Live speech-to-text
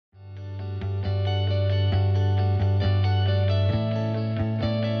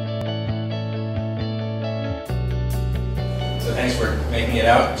for making it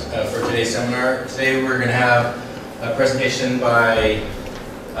out for today's seminar. Today we're going to have a presentation by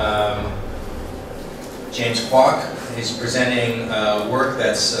James Kwok. He's presenting work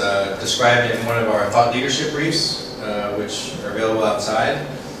that's described in one of our thought leadership briefs, which are available outside.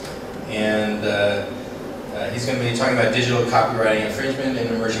 And he's going to be talking about digital copywriting infringement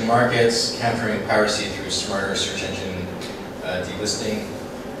in emerging markets, countering piracy through smarter search engine delisting.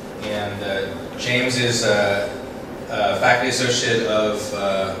 And James is a faculty associate of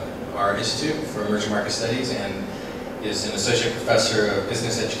our Institute for Emerging Market Studies and is an associate professor of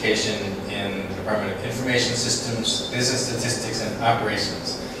business education in the Department of Information Systems, Business Statistics and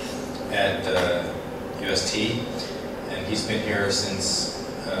Operations at UST. And he's been here since,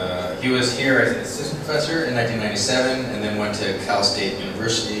 he was here as an assistant professor in 1997 and then went to Cal State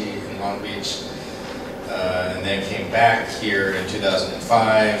University in Long Beach and then came back here in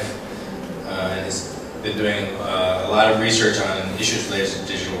 2005 and has been doing a lot of research on issues related to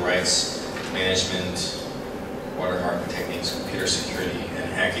digital rights management, watermarking techniques, computer security,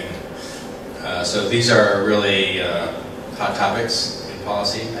 and hacking. So these are really hot topics in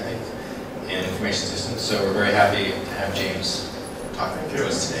policy, I think, and information systems. So we're very happy to have James talking to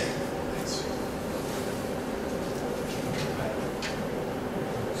us today. Thanks.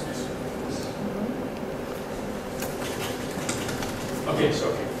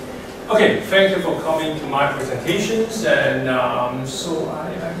 Okay, thank you for coming to my presentations. And so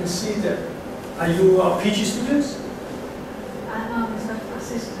I can see that, are you PG students? I'm a research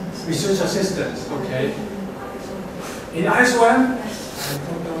assistant. Research assistants, okay. In ISOM?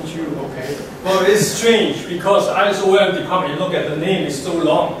 Don't you, okay. Well, it's strange because ISOM department, you look at the name, is so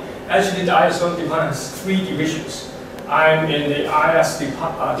long. Actually, the ISOM department has 3 divisions. I'm in the IS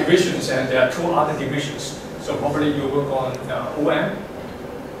divisions and there are 2 other divisions. So probably you work on OM,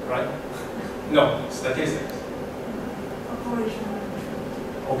 right? No, statistics. Operational.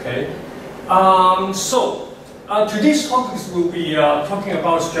 Okay. Today's topics will be talking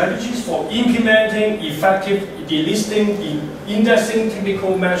about strategies for implementing effective delisting, indexing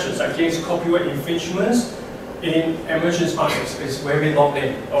technical measures against copyright infringements in emerging markets. It's very long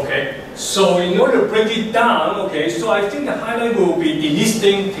name, okay? So in order to break it down, okay, so I think the highlight will be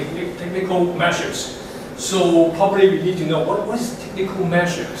delisting technical measures. So probably we need to know what is technical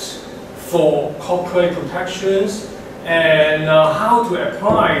measures for copyright protections and how to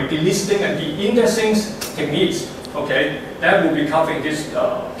apply delisting and de-indexing techniques. Okay, that will be covering this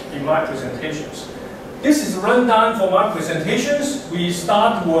in my presentations. This is a rundown for my presentations. We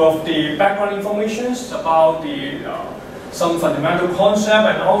start with the background information about the some fundamental concept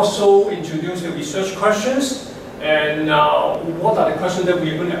and also introduce the research questions and what are the questions that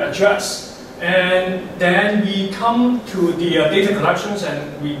we're going to address. And then we come to the data collections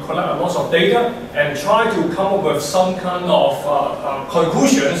and we collect a lot of data and try to come up with some kind of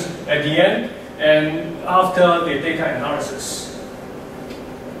conclusions at the end and after the data analysis.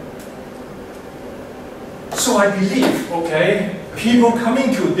 So I believe, okay, people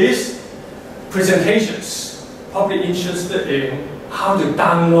coming to these presentations probably interested in how to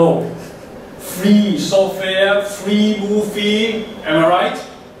download free software, free movie, am I right?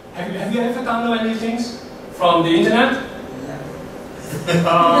 Have you ever downloaded anything from the internet?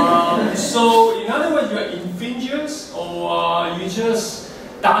 Yeah. So in other words, you are infringers or you just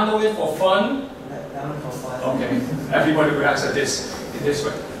download it for fun? Download for fun. Okay, everybody will answer this in this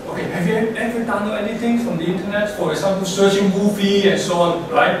way. Okay, have you ever downloaded anything from the internet? For example, searching movie and so on,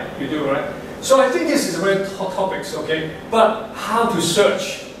 right? You do, right? So I think this is a very hot topics, okay? But how to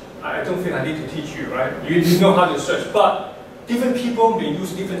search? I don't think I need to teach you, right? You know how to search, but different people may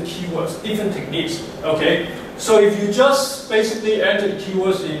use different keywords, different techniques, okay? So if you just basically enter the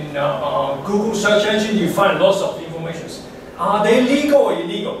keywords in Google search engine, you find lots of information. Are they legal or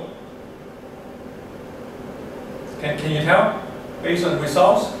illegal? Can you tell? Based on the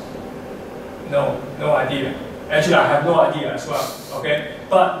results? No idea. Actually, I have no idea as well, okay?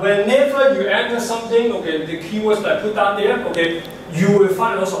 But whenever you enter something, okay, the keywords that I put down there, okay, you will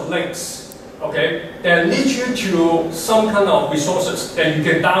find lots of links. Okay, that lead you to some kind of resources that you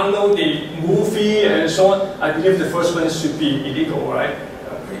can download the movie and so on. I believe the first one should be illegal, right?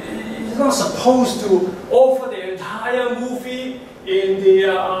 You're not supposed to offer the entire movie in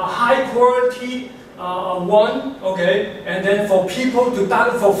the high quality one, okay, and then for people to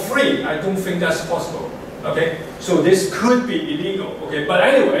download for free. I don't think that's possible. Okay, so this could be illegal. Okay, but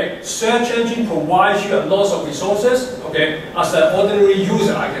anyway, search engine provides you a lot of resources. Okay, as an ordinary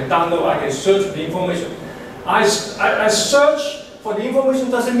user, I can download, I can search for the information. I search for the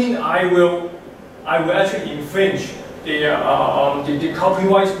information doesn't mean I will actually infringe the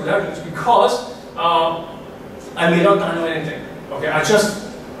copyright protections because I may not download anything. Okay, I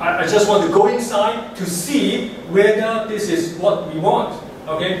just want to go inside to see whether this is what we want.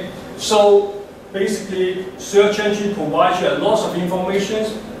 Okay, so basically, search engine provides you a lot of information,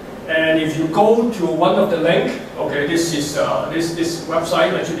 and if you go to one of the link, okay, this is this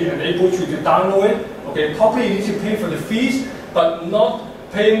website actually enables you to download it. Okay, probably you need to pay for the fees, but not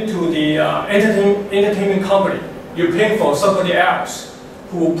paying to the entertainment company. You're paying for somebody else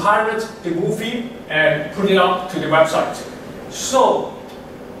who pirates the movie and put it up to the website. So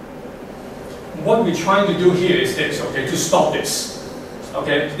what we're trying to do here is this, okay, to stop this.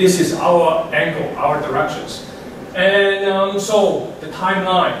 Okay, this is our angle, our directions. And so the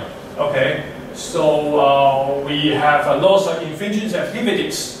timeline, okay, so we have a lot of infringement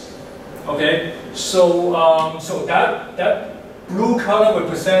activities. Okay, so so that blue color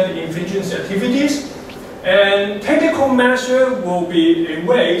represents the infringement activities, and technical measure will be a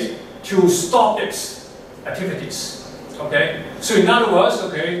way to stop its activities. Okay, so in other words,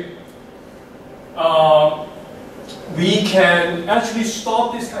 okay, we can actually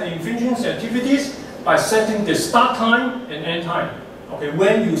stop this kind of infringement activities by setting the start time and end time. Okay,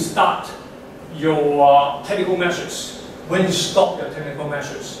 when you start your technical measures, when you stop your technical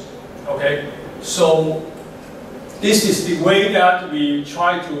measures. Okay, so this is the way that we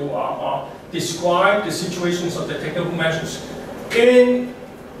try to describe the situations of the technical measures. And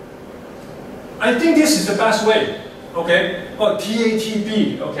I think this is the best way. Okay, but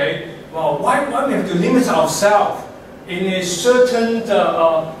TATB. Okay, well, why we have to limit ourselves in a certain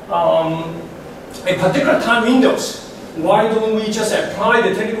a particular time windows? Why don't we just apply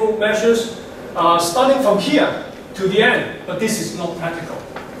the technical measures starting from here to the end? But this is not practical.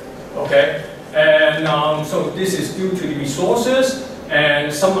 Okay, and so this is due to the resources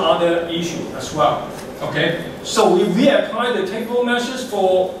and some other issue as well. Okay, so if we apply the technical measures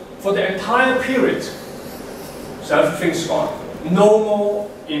for the entire period, so everything's gone. No more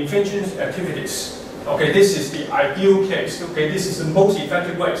infringement activities. Okay, this is the ideal case. Okay, this is the most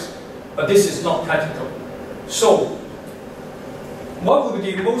effective ways, but this is not practical. So, what would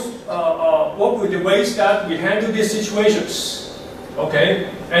be the what would the ways that we handle these situations? Okay,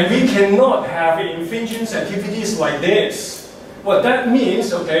 and we cannot have infringement activities like this. What that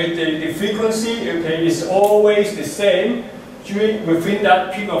means, okay, the frequency, okay, is always the same within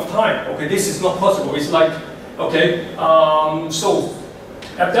that period of time. Okay, this is not possible. It's like, okay, so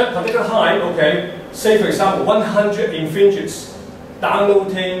at that particular time, okay, say for example 100 infringers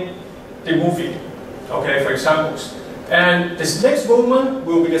downloading the movie, okay, for examples, and this next moment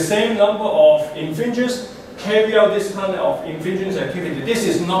will be the same number of infringers carry out this kind of infringement activity. This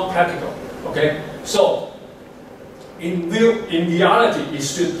is not practical. Okay, so in reality, it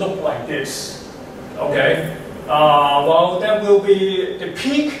should look like this. Okay, well, there will be the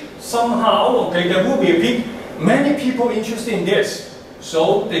peak somehow. Okay, there will be a peak. Many people interested in this,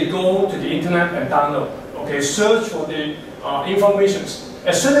 so they go to the internet and download. Okay, search for the information.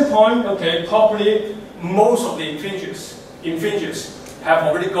 At a certain point, okay, probably most of the infringers have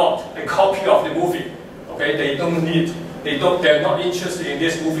already got a copy of the movie. Okay, they're not interested in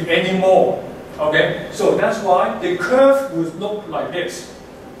this movie anymore. Okay, so that's why the curve will look like this.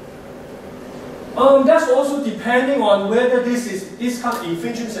 That's also depending on whether this kind of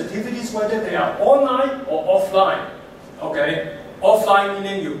infringement activities, whether they are online or offline. Okay, offline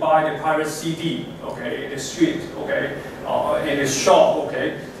meaning you buy the pirate CD, okay, in the street, okay, in the shop,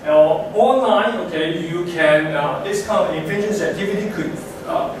 okay. Online, okay, you can this kind of infringement activity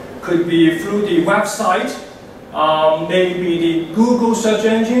could be through the website, maybe the Google search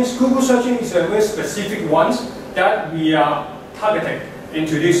engines. Google search engine is a very specific one that we are targeting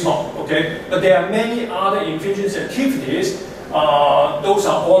into this talk, okay? But there are many other infringement activities. Those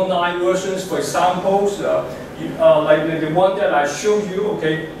are online versions. For example, like the one that I showed you,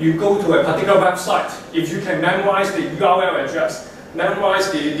 okay? You go to a particular website. If you can memorize the URL address,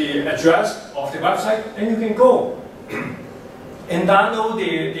 memorize the address of the website, then you can go and download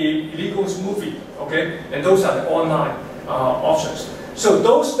the illegal movie, okay? And those are the online options. So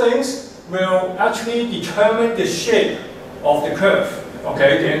those things will actually determine the shape of the curve,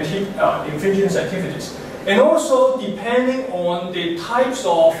 okay? The infringement activities. And also depending on the types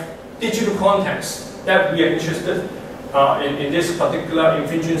of digital contents that we are interested in this particular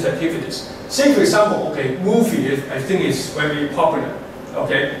infringement activities. Say for example, okay, movie I think is very popular,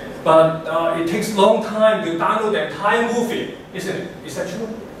 okay? But it takes a long time to download the entire movie, isn't it? Is that true?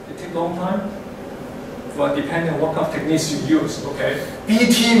 It takes a long time? Well, depending on what kind of techniques you use, okay?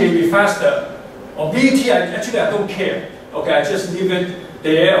 BT may be faster, or BT, actually I don't care, okay? I just leave it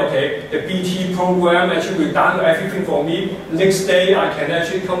there, okay? The BT program actually will download everything for me. Next day I can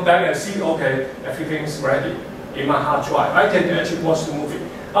actually come back and see, okay, everything's ready. in my hard drive. I can actually watch the movie.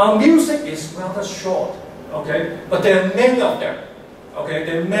 Music is rather short, okay, but there are many of them. Okay,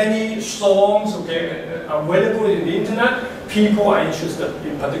 there are many songs, okay, available in the internet. People are interested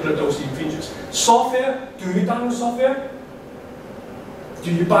in particular those infringements. Software, do you download software?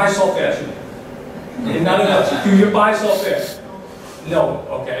 Do you buy software actually? In other words, do you buy software? No,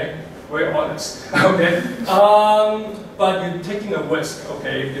 okay, very honest, okay. But you're taking a risk,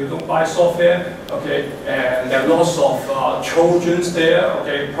 okay, if you don't buy software, okay, and there are lots of trojans there,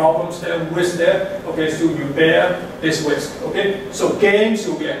 okay, problems there, risks there, okay, so you bear this risk, okay. So games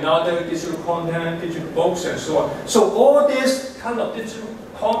will be another digital content, digital books, and so on. So all this kind of digital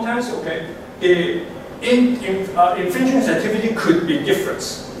contents, okay, the infringement activity could be different,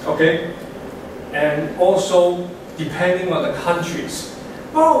 okay, and also depending on the countries.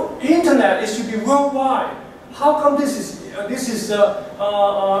 Well, internet is to be worldwide. How come this is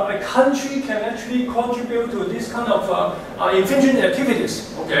a country can actually contribute to this kind of infringement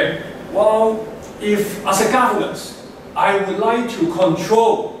activities? Okay. Well, if as a government, I would like to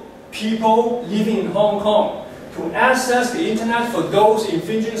control people living in Hong Kong to access the internet for those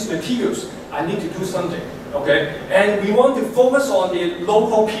infringement materials, I need to do something. Okay. And we want to focus on the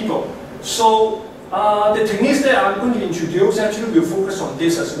local people. So the techniques that I'm going to introduce actually will focus on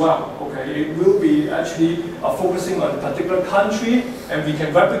this as well. Okay, it will be actually focusing on a particular country, and we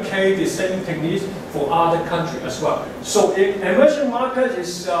can replicate the same techniques for other countries as well. So, emerging market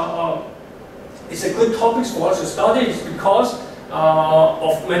is a good topic for us to study because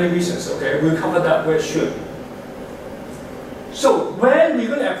of many reasons. Okay, we'll cover that very soon. So, when we're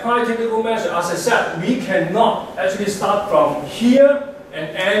going to apply technical measures, as I said, we cannot actually start from here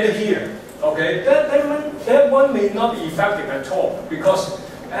and end here. Okay, that one may not be effective at all because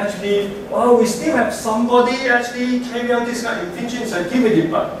actually, well, we still have somebody actually carry out this kind of infringement activity,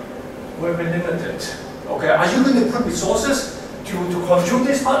 but we're very limited. Okay, are you going to put resources to control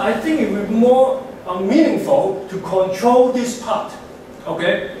this part? I think it would be more meaningful to control this part.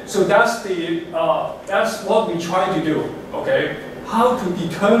 Okay, so that's what we try to do. Okay, how to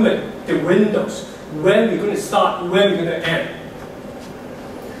determine the windows when we're going to start, when we're going to end.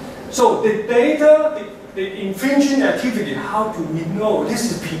 So the data, the infringing activity, how do we know?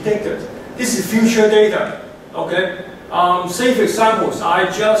 This is predicted. This is future data. Okay. Say for example, I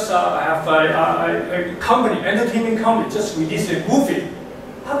just have a company, entertainment company, just released a movie.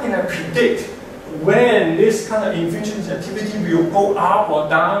 How can I predict when this kind of infringement activity will go up or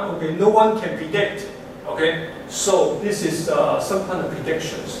down? Okay, no one can predict. Okay. So this is some kind of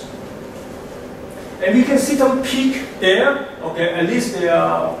predictions. And we can see some peak there, okay, at least there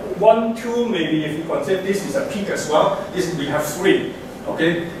are 1, 2, maybe if you consider this is a peak as well, this we have 3,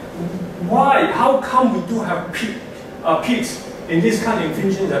 okay. Why? How come we do have peaks in this kind of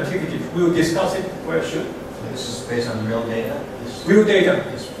infringement activity? We will discuss it very soon. This is based on real data? Real data.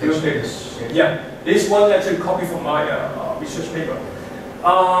 Real data. Yeah, this one actually copied from my research paper.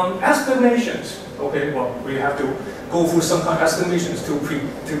 Estimations. Okay, well, we have to go through some kind of estimations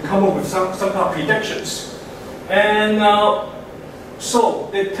to come up with some kind of predictions. And so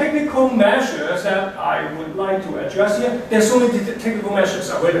the technical measures that I would like to address here, there's so many technical measures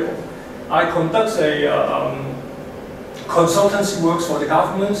available. I conduct a consultancy works for the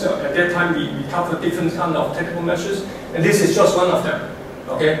government. So at that time, we cover different kind of technical measures, and this is just one of them.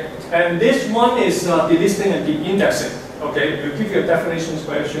 Okay, and this one is delisting and de-indexing. Okay, we'll give you a definitions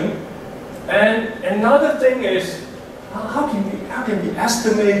very soon. And another thing is, how can we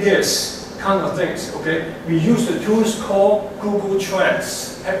estimate this kind of things? Okay, we use the tools called Google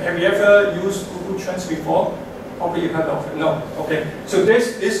Trends. Have you ever used Google Trends before? Probably you heard of it. No. Okay, so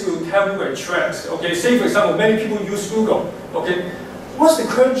this will tell you a trend. Okay, say for example, many people use Google. Okay, what's the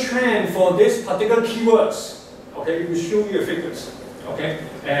current trend for this particular keywords? Okay, it will show you the figures. Okay,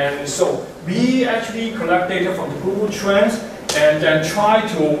 and so we actually collect data from the Google Trends and then try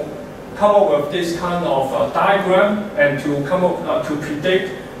to come up with this kind of diagram and to come up to predict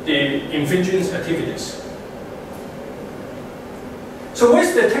the infringement activities. So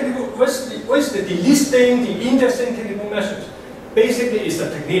what's the delisting, the indexing technical measures? Basically, it's the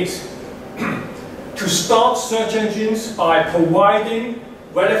techniques to stop search engines by providing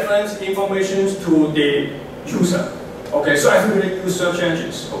relevant information to the user. Okay, so everybody uses search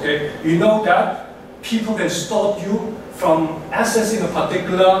engines. Okay, you know that people can stop you from accessing a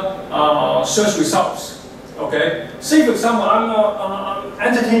particular search results. Okay, say for example, I'm an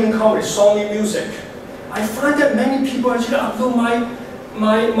entertainment company, Sony Music. I find that many people actually upload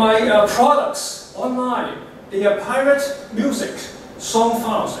my products online. They are pirate music, song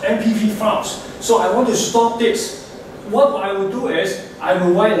files, MP3 files. So I want to stop this. What I will do is I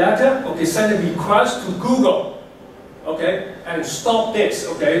will write a letter, okay, send a request to Google. okay, and stop this,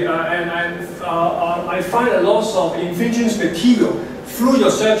 okay, I find a lot of infringement material through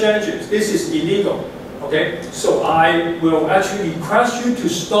your search engines. This is illegal, okay. So I will actually request you to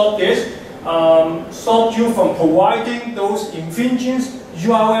stop this, stop you from providing those infringing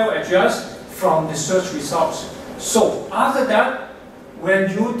URL address from the search results. So after that, when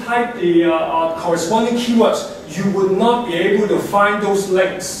you type the corresponding keywords, you would not be able to find those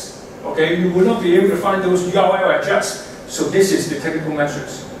links. Okay, you will not be able to find those URL address. So this is the technical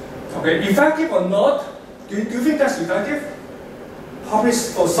measures. Okay, effective or not? Do you think that's effective? Probably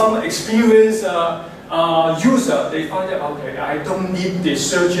for some experienced user, they find that, okay, I don't need the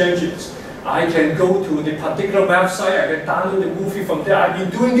search engines. I can go to the particular website, I can download the movie from there. I've been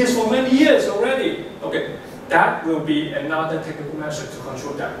doing this for many years already. Okay, that will be another technical measure to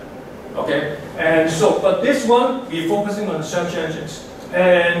control that. Okay, and so, but this one, we're focusing on search engines.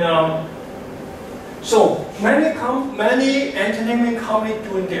 And so many entertainment companies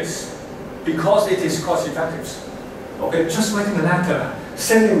doing this because it is cost effective. Okay, just writing a letter,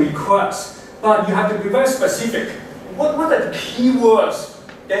 sending requests, but you have to be very specific. What are the keywords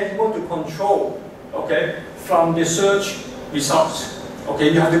that you want to control? Okay, from the search results.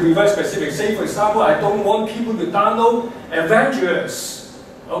 Okay, you have to be very specific. Say, for example, I don't want people to download Avengers.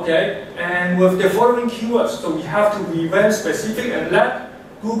 Okay, and with the following keywords, so we have to be very specific and let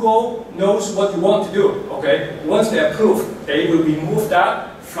Google knows what you want to do. Okay, once they approve, they will remove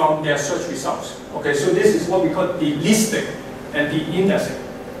that from their search results. Okay, so this is what we call the listing and the indexing.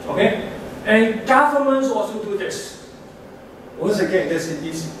 Okay, and governments also do this. Once again,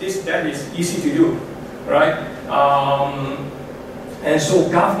 that is easy to do, right? And so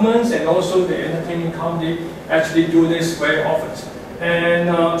governments and also the entertainment company actually do this very often.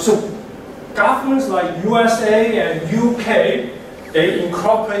 And so governments like USA and UK, they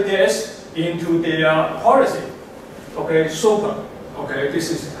incorporate this into their policy. Okay, SOPA. Okay, this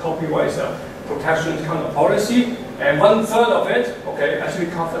is copyright protection kind of policy, and 1/3 of it, okay, actually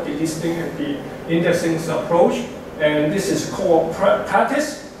cover the listing and the indexing approach. And this is core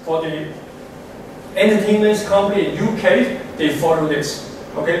practice for the entertainment company in UK. They follow this.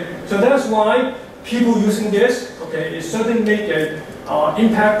 Okay, so that's why people using this, okay, it certainly make an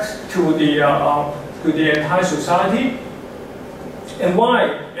impact to the entire society. And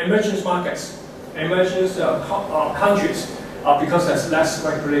why emerging markets, emerging countries? Because there's less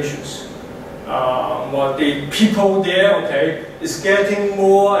regulations. Well, the people there, okay, is getting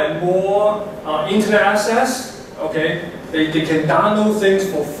more and more internet access. Okay, they can download things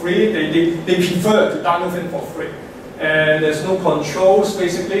for free. They prefer to download things for free, and there's no controls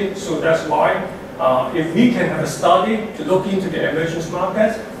basically. So that's why if we can have a study to look into the emerging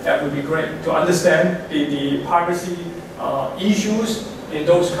market, that would be great to understand the privacy issues in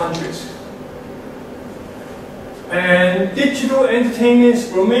those countries. And digital entertainment is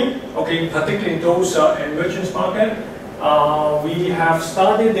booming, okay, particularly in those emerging markets. We have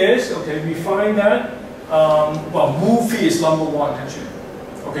studied this, okay, we find that, well, movie is #1 actually.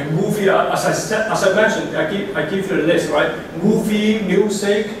 Okay, movie, as I mentioned, I give you a list, right? Movie,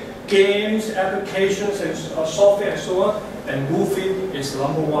 music, games, applications, and software, and so on. And movie is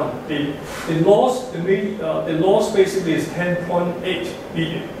 #1. The loss basically is 10.8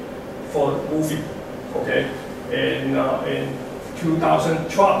 billion for movie. Okay, in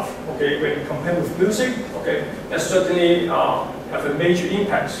 2012. Okay, when you compare with music, okay, that certainly have a major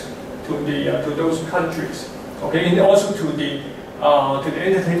impact to those countries. Okay, and also to the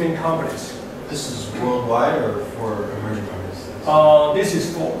entertainment companies. This is worldwide or for emerging markets?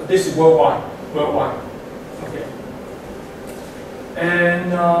 This is worldwide. Okay.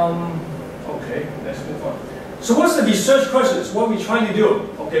 And okay, let's move on. So what's the research questions? What we're trying to do?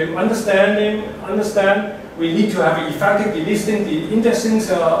 Okay, understand. We need to have effective delisting, the indexing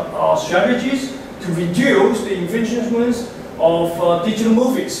strategies to reduce the infringements of digital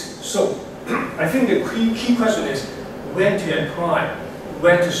movies. So I think the key question is when to apply,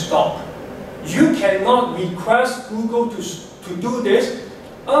 when to stop. You cannot request Google to do this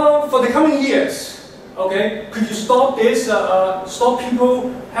for the coming years. Okay, could you stop this? Stop people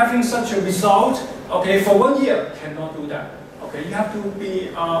having such a result? Okay, for 1 year, cannot do that. Okay, you have to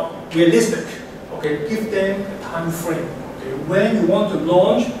be realistic. Okay, give them a time frame. Okay, when you want to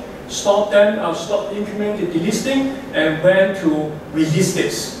launch, stop them, stop implementing the delisting, and when to release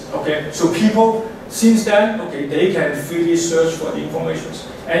this. Okay, so people since then, okay, they can freely search for the information,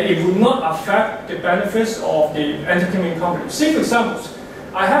 and it will not affect the benefits of the entertainment company. Say for example,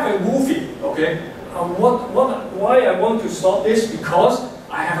 I have a movie. Okay, why I want to stop this? Because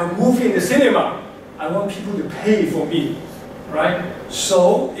I have a movie in the cinema. I want people to pay for me, right?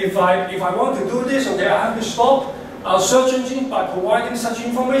 So if I want to do this, okay, I have to stop search engine by providing such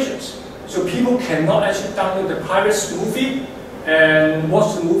information. So people cannot actually download the pirate movie and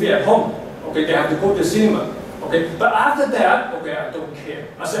watch the movie at home. Okay, they have to go to the cinema. Okay, but after that, okay, I don't care.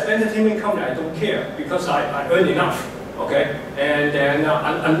 As an entertainment company, I don't care because I earn enough. Okay, and then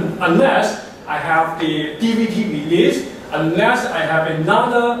unless I have the DVD release, unless I have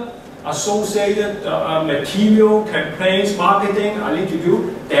another associated material, campaigns, marketing I need to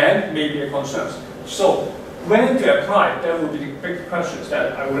do, then maybe a concern. So when to apply, that will be the big questions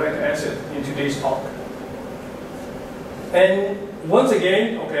that I would like to answer in today's talk. And once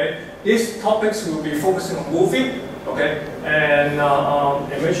again, okay, these topics will be focusing on movie, okay, and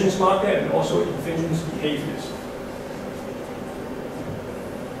emergence market and also infringement behaviors.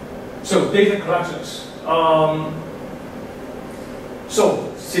 So data collections.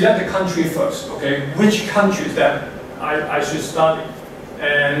 So select the country first, okay? Which countries that I should study?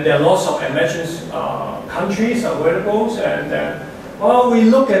 And there are lots of emergence countries available, and then, well, we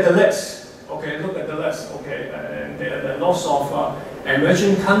look at the list, okay? Look at the list, okay? And there are lots of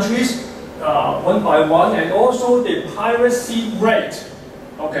emerging countries, one by one, and also the piracy rate,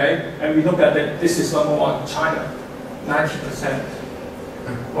 okay? And we look at this is number one, China, 90%.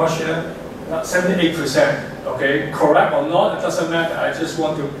 Russia, 78%. Okay, correct or not, it doesn't matter. I just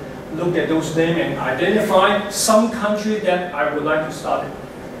want to look at those names and identify some country that I would like to study.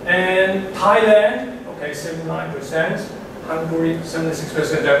 And Thailand, okay, 79%. Hungary,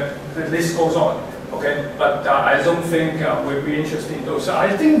 76%. The list goes on. Okay, but I don't think we'll be interested in those. So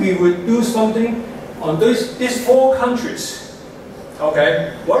I think we would do something on these four countries.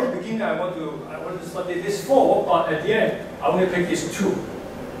 Okay, well, at the beginning I want to study these four, but at the end I want to pick these two.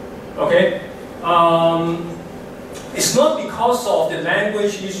 Okay, it's not because of the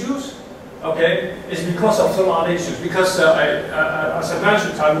language issues. Okay, it's because of some other issues. Because as I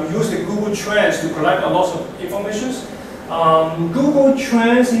mentioned, I will use the Google Trends to collect a lot of information. Google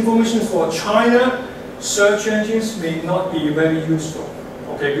Trends information for China search engines may not be very useful.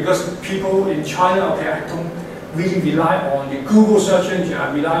 Okay, because people in China, okay, I don't really rely on the Google search engine.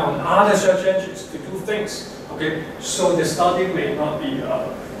 I rely on other search engines to do things. Okay, so the study may not be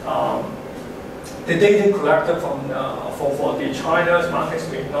the data collected from for the China's markets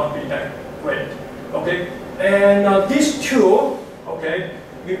may not be that great. Okay, and these two, okay,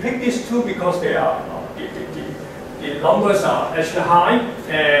 we pick these two because they are the numbers are actually high,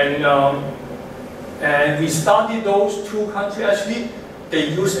 and we study those two countries. Actually, they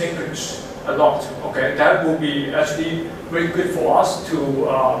use English a lot. Okay, that will be actually very good for us to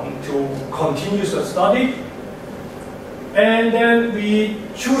continue the study. And then we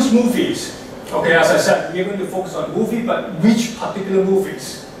choose movies. Okay, as I said, we're going to focus on movie, but which particular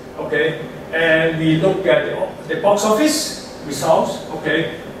movies? Okay, and we look at the box office results.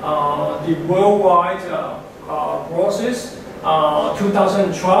 Okay, the worldwide grosses.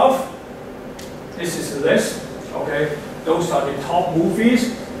 2012. This is the list. Okay, those are the top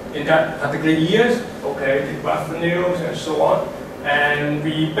movies in that particular years. Okay, the revenues and so on. And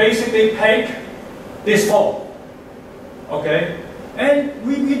we basically take this four. Okay, and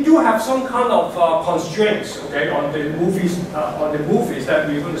we do have some kind of constraints, okay, on the movies that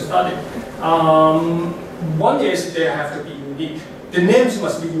we're going to study. One is they have to be unique. The names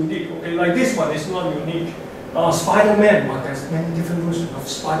must be unique. Okay, like this one is not unique. Spider-Man, well, there's many different versions of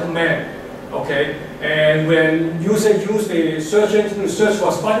Spider-Man. Okay, and when users use the search engine to search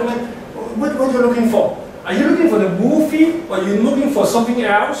for Spider-Man, what are you looking for? Are you looking for the movie, or are you looking for something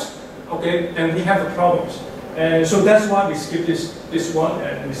else? Okay, and we have the problems. And so that's why we skip this one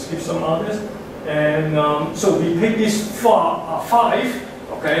and we skip some others. And so we pick these five,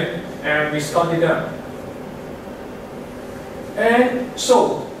 okay, and we study them. And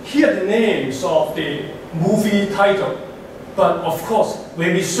so here are the names of the movie title. But of course,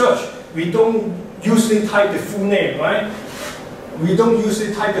 when we search, we don't usually type the full name, right? We don't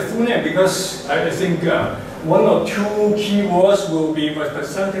usually type the full name because I think one or two keywords will be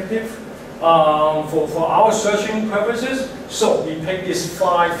representative for our searching purposes. So we pick these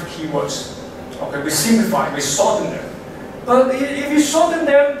five keywords. Okay, we simplify, we shorten them. But if you shorten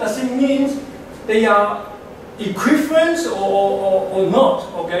them, does it mean they are equivalent or not?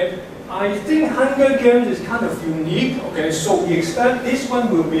 Okay, I think Hunger Games is kind of unique. Okay, so we expect this one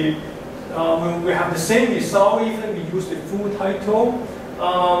will be we have the same result even we use the full title.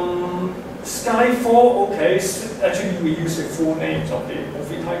 Skyfall, okay, actually we use the full names of the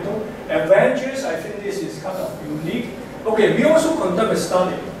movie title. Avengers, I think this is kind of unique. Okay, we also conduct a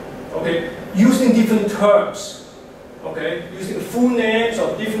study, okay, using different terms, okay, using full names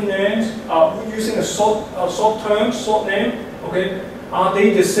or different names, using a short name, okay, are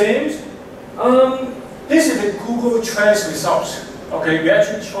they the same? This is the Google Trends results. Okay, we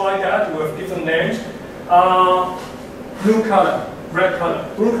actually tried that with different names. Blue color, red color.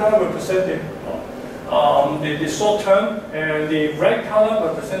 Blue color represents the short term, and the red color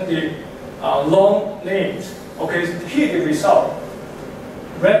represents the long names. Okay, so here the result.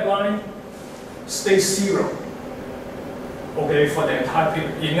 Red line stays 0. Okay, for the entire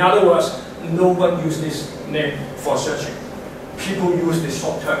period. In other words, no one uses this name for searching. People use the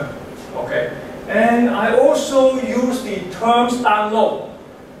short term. Okay, and I also use the terms download.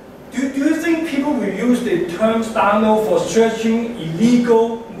 Do you think people will use the terms download for searching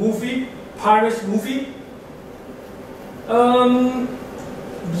illegal movie, pirate movie?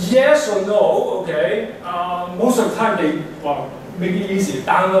 Yes or no? Okay. Most of the time they make it easy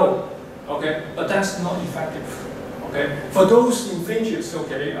download. Okay, but that's not effective. Okay, for those infringers,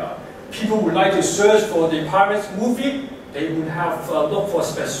 okay, people would like to search for the pirate movie. They would have look for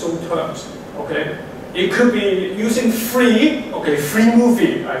special terms. Okay, it could be using free. Okay, free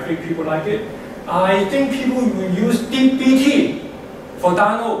movie. I think people like it. I think people will use BT for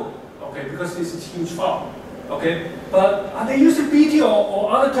download. Okay, because this is huge file. Okay, but are they using BT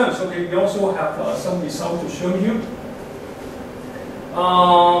or other terms? Okay, we also have some results to show you.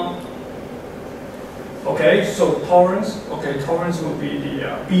 Okay, so torrents. Okay, torrents will be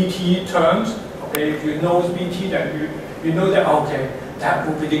the BT terms. Okay, if you know BT, then you know that. Okay, that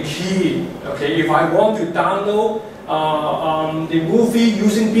will be the key. Okay, if I want to download the movie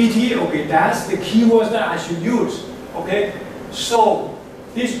using BT, okay, that's the keywords that I should use. Okay, so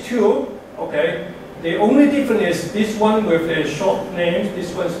these two, okay, the only difference is this one with the short names,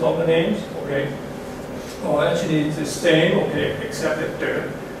 this one's longer names. Okay, or actually it's the same. Okay, except the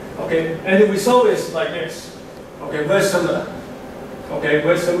third. Okay, and the result is like this. Okay, very similar. Okay,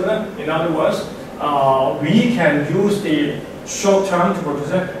 very similar. In other words, we can use the short term to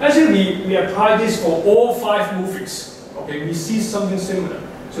represent. Actually, we apply this for all 5 movies. Okay, we see something similar.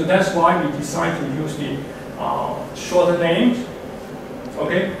 So that's why we decide to use the shorter names.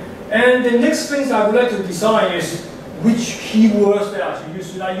 Okay, and the next things I would like to design is which keywords that I should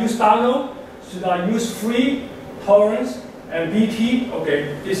use. Should I use download? Should I use free, torrents, and BT?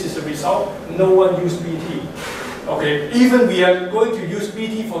 Okay, this is the result. No one used BT. Okay, even we are going to use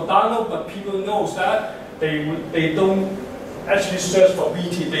BT for download, but people knows that they don't actually search for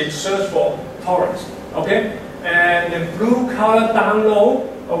BT. They search for torrents. Okay, and the blue color download.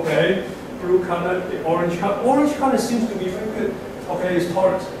 Okay, blue color, the orange color. Orange color seems to be very good. Okay, it's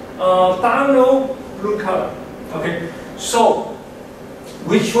torrents. Download, blue color. Okay, so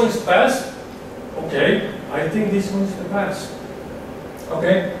which one's best? Okay, I think this one's the best.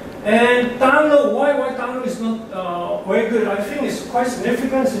 Okay, and download, why download is not very good? I think it's quite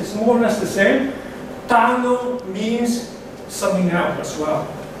significant. It's more or less the same. Download means something else as well.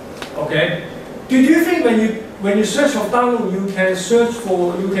 Okay, do you think when you search for download,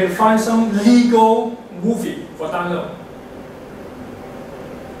 you can find some legal movie for download?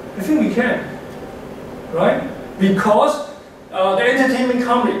 I think we can, right? Because the entertainment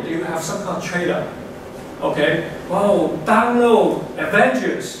company, you have some kind of trailer. Okay, wow, download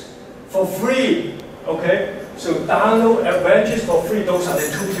Avengers for free. Okay, so download Avengers for free. Those are the 2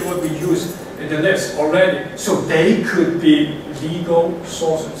 keywords we use in the list already. So they could be legal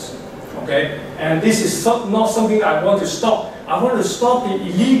sources. Okay, and this is not something I want to stop. I want to stop the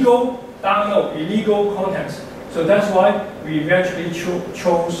illegal download, illegal contents. So that's why we eventually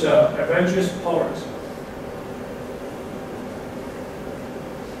chose Avengers torrents.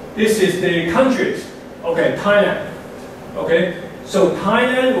 This is the countries. Okay, Thailand. Okay, so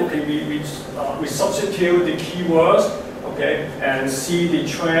Thailand. Okay, we substitute the keywords. Okay, and see the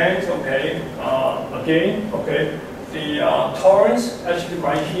trends. Okay, again. Okay, the torrents actually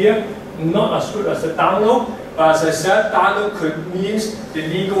right here, not as good as the download. But as I said, download could means the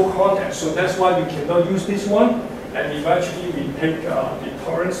legal content. So that's why we cannot use this one. And eventually we pick the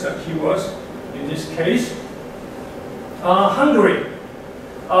torrents keywords in this case. Hungary.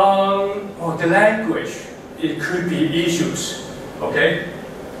 The language, it could be issues. Okay,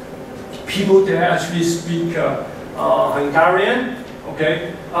 people there actually speak Hungarian.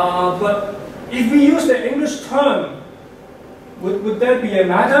 Okay, but if we use the English term, would that be a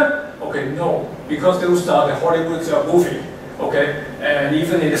matter? Okay, no, because those are the Hollywood movie. Okay, and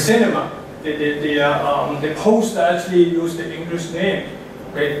even in the cinema, the poster actually use the English name.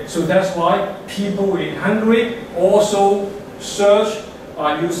 Okay, so that's why people in Hungary also search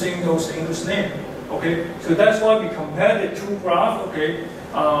using those English names. Okay, so that's why we compare the 2 graphs. Okay,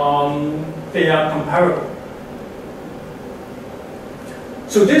 they are comparable.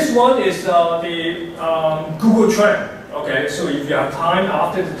 So this one is the Google trend. Okay, so if you have time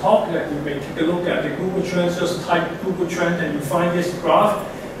after the talk, then you may take a look at the Google Trends, just type Google Trend and you find this graph,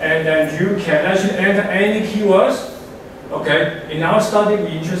 and then you can actually enter any keywords. Okay, in our study, we're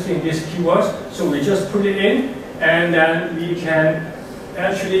interested in these keywords, so we just put it in, and then we can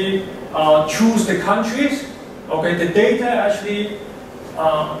actually choose the countries. Okay, the data actually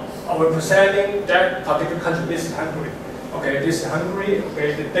are representing that particular country. This is Hungary. Okay, this is Hungary.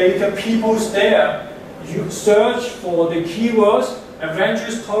 Okay, the data peoples there. You search for the keywords,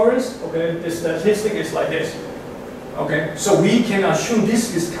 adventurous tourists. Okay, the statistic is like this. Okay, so we can assume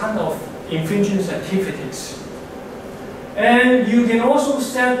this is kind of infringement activities. And you can also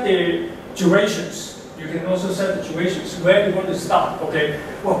set the durations. You can also set the durations where you want to start. Okay,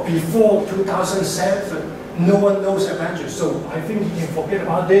 well, before 2007, no one knows adventures, so I think you can forget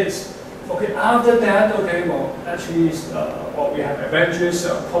about this. Okay, after that, okay, well, actually, well, we have adventures.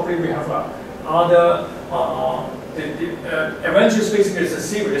 Probably we have other. The Adventures basically is a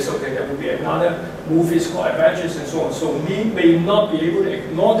series. Okay, there will be another movies called Adventures and so on. So we may not be able to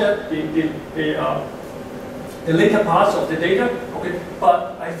ignore that the later parts of the data. Okay,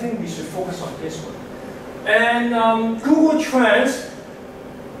 but I think we should focus on this one. And Google Trends.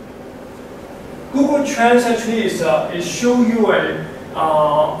 Google Trends actually is show you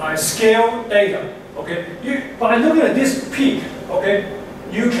a scale data. Okay, by looking at this peak, okay,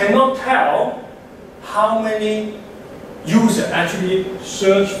 you cannot tell how many users actually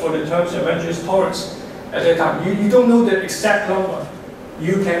search for the terms adventurous tourists at that time. You don't know the exact number.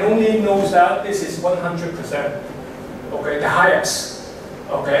 You can only know that this is 100%. Okay, the highest.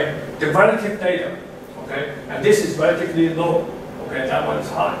 Okay, the relative data. Okay, and this is relatively low. Okay, that one is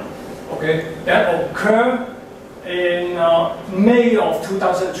high. Okay, that occurred in May of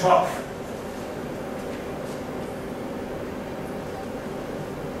 2012.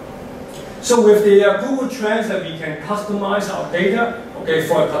 So with the Google Trends, that we can customize our data, okay,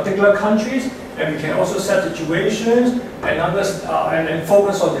 for particular countries, and we can also set the durations and others, and then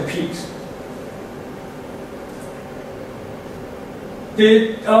focus on the peaks.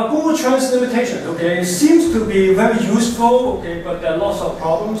 The Google Trends limitation, okay, seems to be very useful, okay, but there are lots of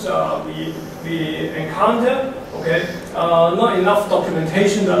problems we encounter, okay. Not enough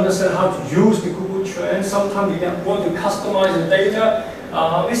documentation to understand how to use the Google Trends. Sometimes we want to customize the data.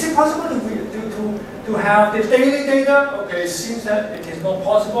 Is it possible to have the daily data? Okay, it seems that it is not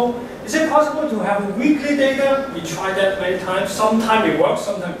possible. Is it possible to have weekly data? We tried that many times. Sometimes it works,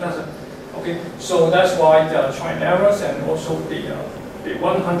 sometimes it doesn't. Okay, so that's why the trial and errors, and also the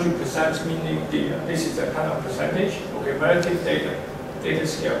 100%, meaning this is a kind of percentage. Okay, relative data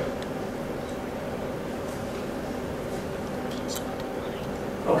scale.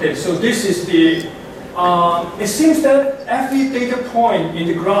 Okay, so this is the. It seems that every data point in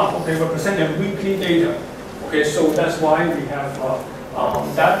the graph, okay, represents a weekly data. Okay, so that's why we have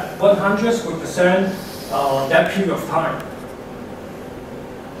that 100 represent that period of time.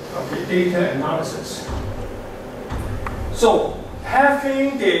 Okay, data analysis. So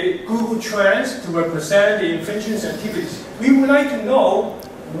having the Google Trends to represent the infringement activities, we would like to know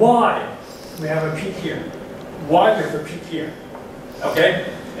why we have a peak here. Why we have a peak here?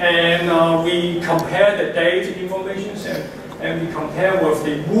 Okay. And we compare the date information, and we compare with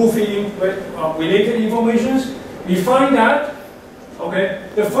the movie related information. We find that, okay,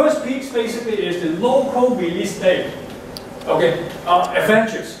 the first peak basically is the local release date. Okay,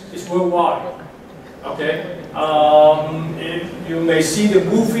 Adventures is worldwide. Okay, you may see the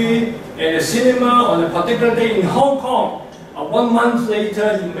movie in the cinema on a particular day in Hong Kong. 1 month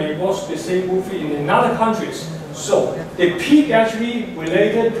later, you may watch the same movie in another countries. So the peak actually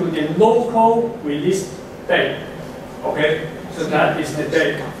related to the local release date. Okay, so that is the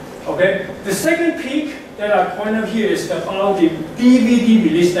date. Okay, the second peak that I point out here is about the DVD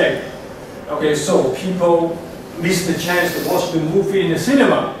release date. Okay, so people miss the chance to watch the movie in the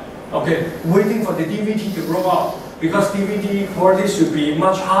cinema. Okay, waiting for the DVD to roll out, because DVD quality should be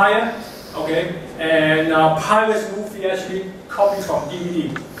much higher. Okay, and pirate movie actually copy from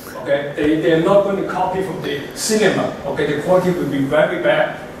DVD. Okay, they're not going to copy from the cinema. Okay, the quality will be very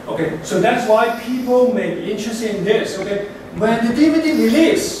bad. Okay, so that's why people may be interested in this. Okay, when the DVD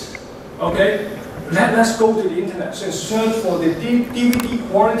release, okay, let's go to the internet and search for the DVD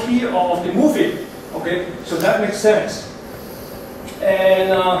quality of the movie. Okay, so that makes sense.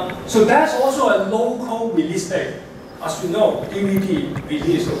 And so that's also a local release date. As you know, DVD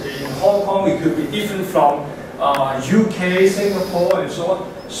release, okay, in Hong Kong it could be different from UK, Singapore, and so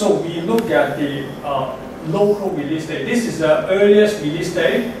on. So we look at the local release date. This is the earliest release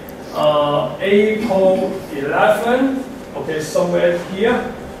date, April 11. Okay, somewhere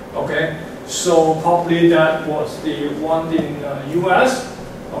here. Okay, So probably that was the one in US.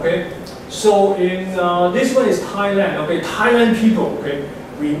 Okay. So in this one is Thailand. Okay, Thailand people. Okay,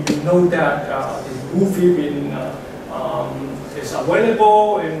 we know that the movie is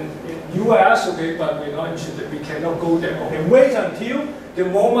available in US. Okay, but we're not interested. We cannot go there. Okay, wait until the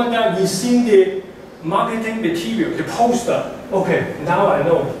moment that we see the marketing material, the poster. Okay, now I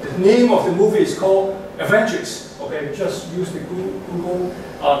know the name of the movie is called Avengers. Okay, just use the Google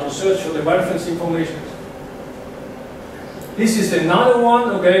to search for the reference information. This is another one.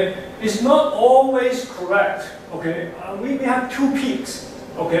 Okay, it's not always correct. Okay, we have two peaks.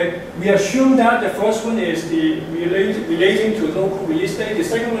 Okay, we assume that the first one is the relating to local release date. The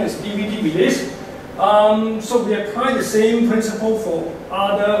second one is DVD release. So we apply the same principle for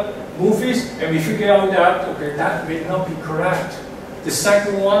other movies, and we figure out that okay, that may not be correct. The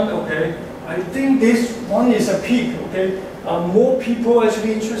second one, okay, I think this one is a peak. Okay, more people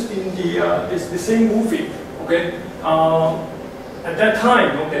actually interested in the same movie. Okay, at that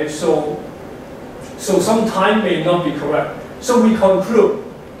time. Okay, so some time may not be correct. So we conclude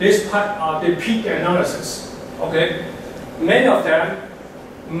this part the peak analysis. Okay, many of them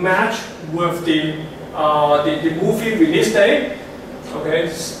match with the movie release date. Okay,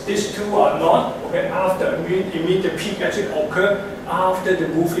 these two are not. Okay, after it means the peak actually occurred after the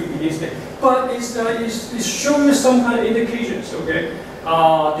movie release date. But it's showing you some kind of indications. Okay,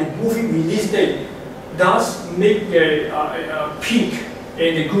 the movie release date does make a peak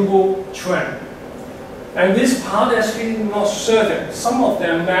in the Google trend. And this part is actually not certain. Some of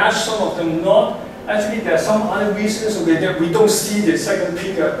them match, some of them not. Actually, there are some other reasons okay, that we don't see the second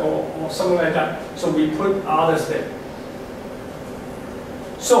peak or something like that. So we put others there.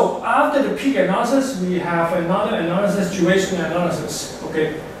 So after the peak analysis, we have another analysis, duration analysis.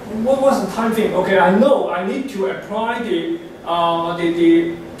 Okay, what was the time frame? Okay, I know I need to apply the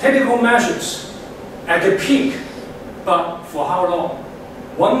technical measures at the peak, but for how long?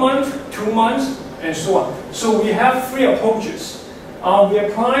 1 month, 2 months, and so on. So we have three approaches. We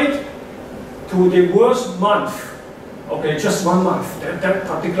applied to the worst month. Okay, just 1 month. That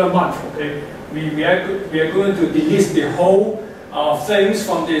particular month. Okay, we are going to delete the whole things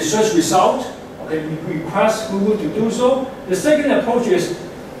from the search result. Okay, we request Google to do so. The second approach is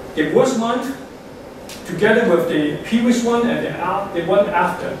the worst month together with the previous one and the one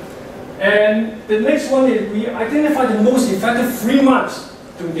after. And the next one is we identify the most effective 3 months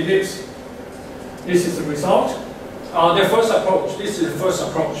to delete. This is the result. The first approach. This is the first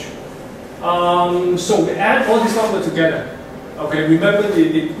approach. So we add all these numbers together. Okay, remember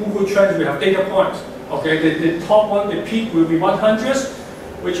the Google Trends, we have data points. Okay, the top one, the peak will be 100,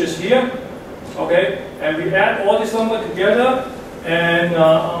 which is here. Okay, and we add all these numbers together, and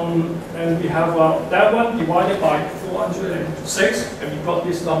we have that one divided by 406, and we got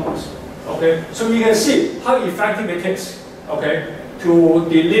these numbers. Okay, so you can see how effective it is. Okay, to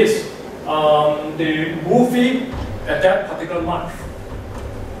delete the movie at that particular month.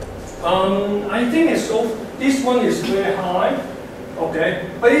 I think this one is very high. Okay,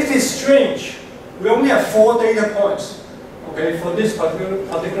 but it is strange. We only have 4 data points, okay, for this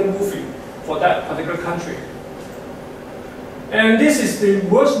particular movie, for that particular country. And this is the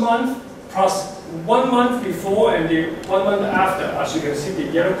worst month plus 1 month before and the 1 month after, as you can see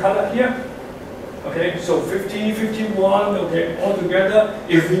the yellow color here. Okay, so 50, 51, okay, all together.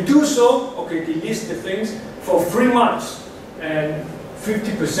 If we do so, okay, delete the things for 3 months, and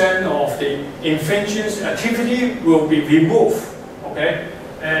 50% of the infringement activity will be removed, okay?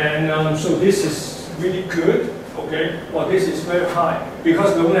 And so this is really good, okay? Well, this is very high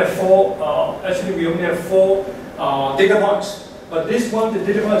because we only have 4, actually we only have 4 data points. But this one, the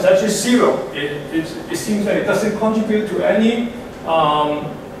data point is actually 0. It seems like it doesn't contribute to any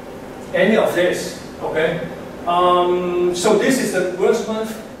of this, okay? So this is the worst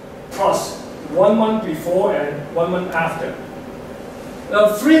month plus 1 month before and 1 month after.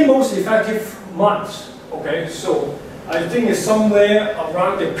 The 3 most effective months, okay? So I think it's somewhere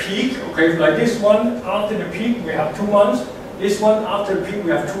around the peak, okay? Like this one, after the peak, we have 2 months. This one, after the peak,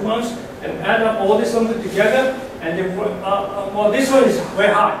 we have 2 months. And add up all this numbers together, and then, well, this one is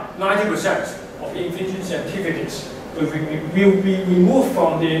very high, 90% of infringement activities will be removed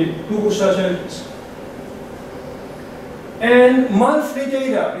from the Google search engines. And monthly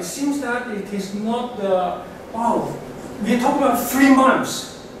data, it seems that it is not the, wow, we're talking about 3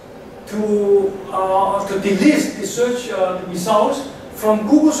 months to delete the search results from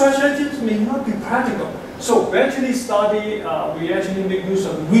Google search engines may not be practical. So we actually study, we actually make use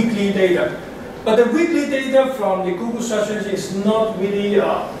of weekly data. But the weekly data from the Google search engine is not really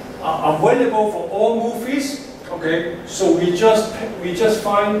available for all movies. Okay, so we just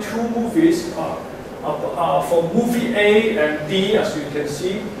find two movies for movie A and B, as you can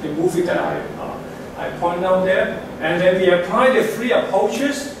see, the movie that I point out there, and then we apply the three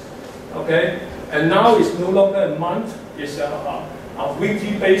approaches. Okay, and now it's no longer a month; it's a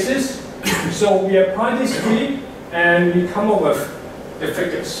weekly basis. So we apply these three, and we come up with the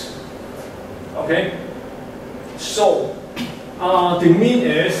figures. Okay, so. The mean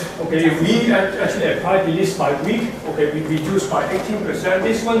is, okay, if we actually apply the list by week, okay, we reduce by 18%,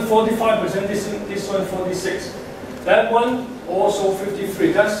 this one 45%, this one 46. That one also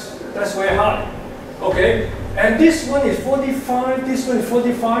 53, that's very high. Okay, and this one is 45, this one is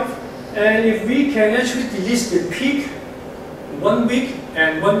 45, and if we can actually delete the peak 1 week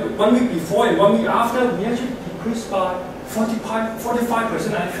and one week before and 1 week after, we actually decrease by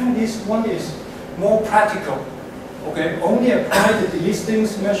 45%. I think this one is more practical. Okay, only apply the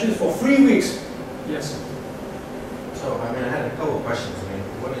delistings measures for 3 weeks. Yes. So, I mean, I had a couple of questions. I mean,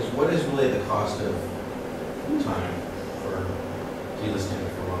 what is really the cost of time for delisting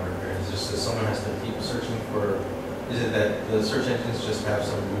for longer periods? Is it just that someone has to keep searching for? Is it that the search engines just have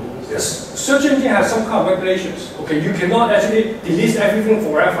some rules? Yes, search engine has some kind of regulations. Okay, you cannot actually delist everything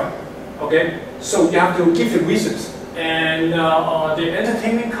forever. Okay, so you have to give the reasons. And the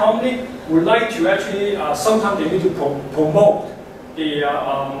entertainment company would like to actually, sometimes they need to promote the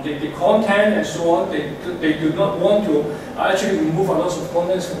content and so on. They do not want to actually remove a lot of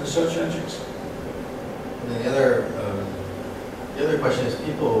contents from the search engines. And the other question is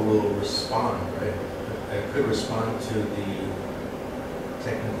people will respond, right? They could respond to the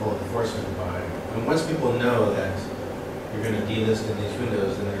technical enforcement by, and once people know that you're going to delist in these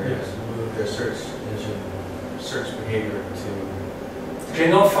windows, then they're going to move their search behavior to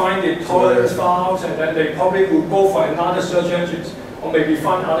cannot find the tolerance files, and then they probably will go for another search engines, or maybe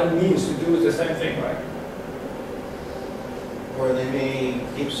find other means to do the same thing, right? Or they may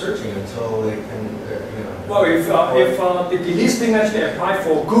keep searching until they can, you know. Well, if the delisting actually apply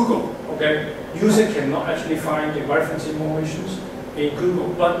for Google, okay, user cannot actually find the reference informations in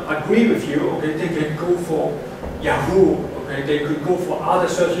Google. But I agree with you, okay, they can go for Yahoo, okay, they could go for other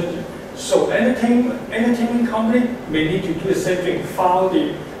search engines. So entertainment company may need to do the same thing, file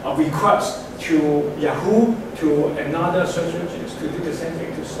the request to Yahoo, to another search engines to do the same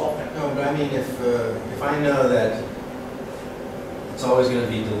thing to stop that. No, but I mean, if I know that it's always going to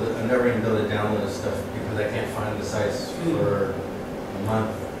be, I'm never going to be able to download stuff because I can't find the sites for a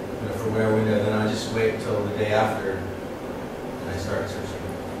month, you know, for where window, then I just wait until the day after and I start searching.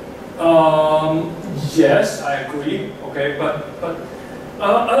 Yes, I agree. Okay, but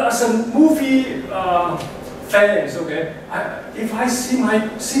as a movie fans, okay, if I see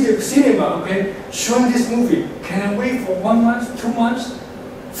the cinema, okay, showing this movie, can I wait for 1 month, 2 months,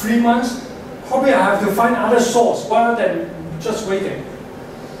 3 months? Probably I have to find other source rather than just waiting.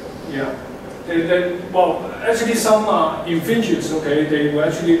 Yeah. Well, actually some infringers, okay, they will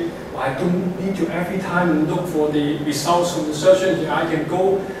actually, I don't need to every time look for the results from the search engine. I can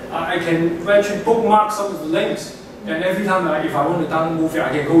go, I can actually bookmark some of the links. And every time if I want to download a movie, I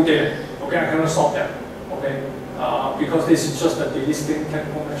can go there. Okay, I cannot stop that. Okay, because this is just a delisting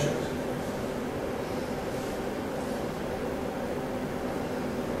technical measure.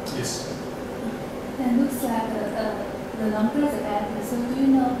 Yes. It looks like the longer the better. So do you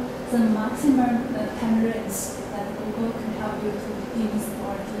know the maximum tolerance that Google can help you to delist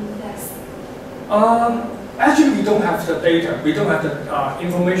or de-index? Actually, we don't have the data. We don't have the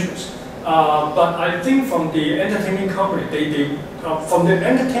informations. But I think from the entertainment company, from the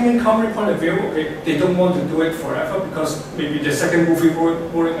entertainment company point of view, okay, they don't want to do it forever because maybe the second movie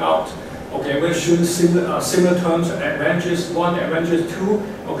rolling out. Okay, we're shooting similar terms, Avengers 1, Avengers 2.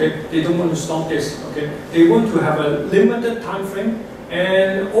 Okay, they don't want to stop this. Okay, they want to have a limited time frame.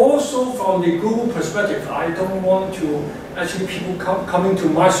 And also from the Google perspective, I don't want to actually people coming to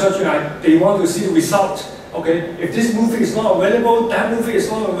my search and they want to see the result. Okay, if this movie is not available, that movie is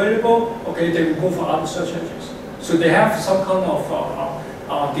not available, okay, they will go for other search engines. So they have some kind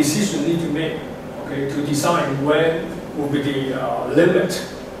of decision need to make, okay, to decide when will be the limit,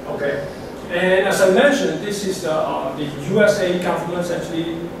 okay. And as I mentioned, this is the USA government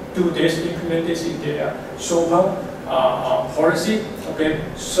actually do this, implement this in their SOPA policy, okay.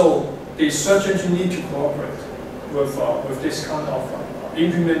 So the search engine need to cooperate with this kind of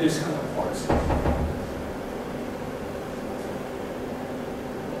implement this kind of policy.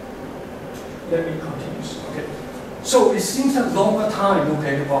 Let me continue. Okay. So it seems a longer time,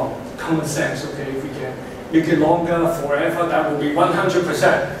 okay, well, common sense, okay, if we can make it longer forever, that would be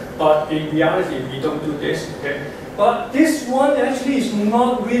 100%. But in reality, we don't do this, okay. But this one actually is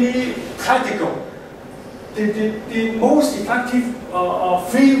not really practical. the most effective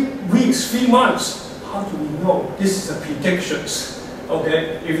 3 weeks, 3 months, how do we know? This is a predictions.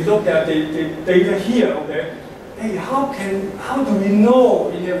 Okay, if you look at the data here, okay, hey, how do we know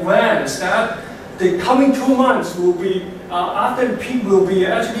in advance that the coming 2 months will be after the peak will be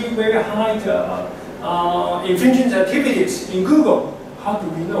actually very high infringement activities in Google? How do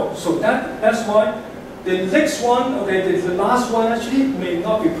we know? So that's why the next one, okay, the last one actually may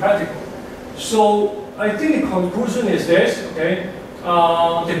not be practical. So I think the conclusion is this, okay,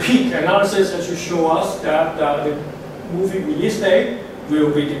 the peak analysis actually show us that the movie release date will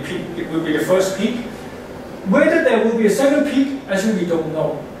be the peak, it will be the first peak. Whether there will be a second peak, actually we don't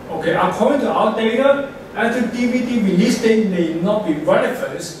know. Okay, according to our data, actually DVD release date may not be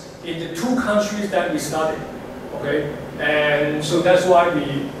relevant in the 2 countries that we studied. Okay, and so that's why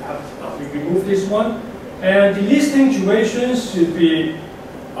we removed this one. And the listing durations should be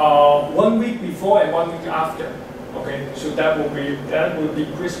 1 week before and 1 week after. Okay, so that will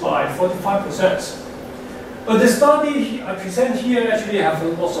decrease by 45%. But the study I present here actually have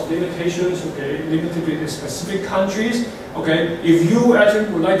lots of limitations. Okay, limited to the specific countries. Okay, if you actually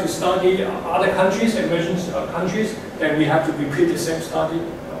would like to study other countries, emerging countries, then we have to repeat the same study.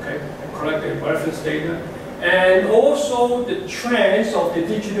 Okay, and collect the reference data. And also the trends of the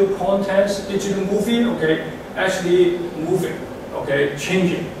digital contents, digital movie, okay, actually moving, okay,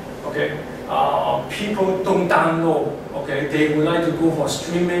 changing, okay. People don't download, okay, they would like to go for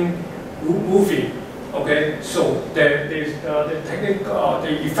streaming movie, okay. So the technical,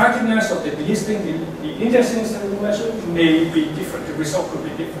 the effectiveness of the delisting, the indexing measure may be different. The result could be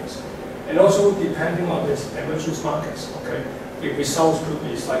different, and also depending on the emerging markets, okay, the results could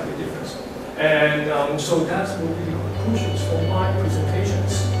be slightly different. And so that will be the conclusions for my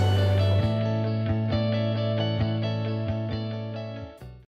presentations.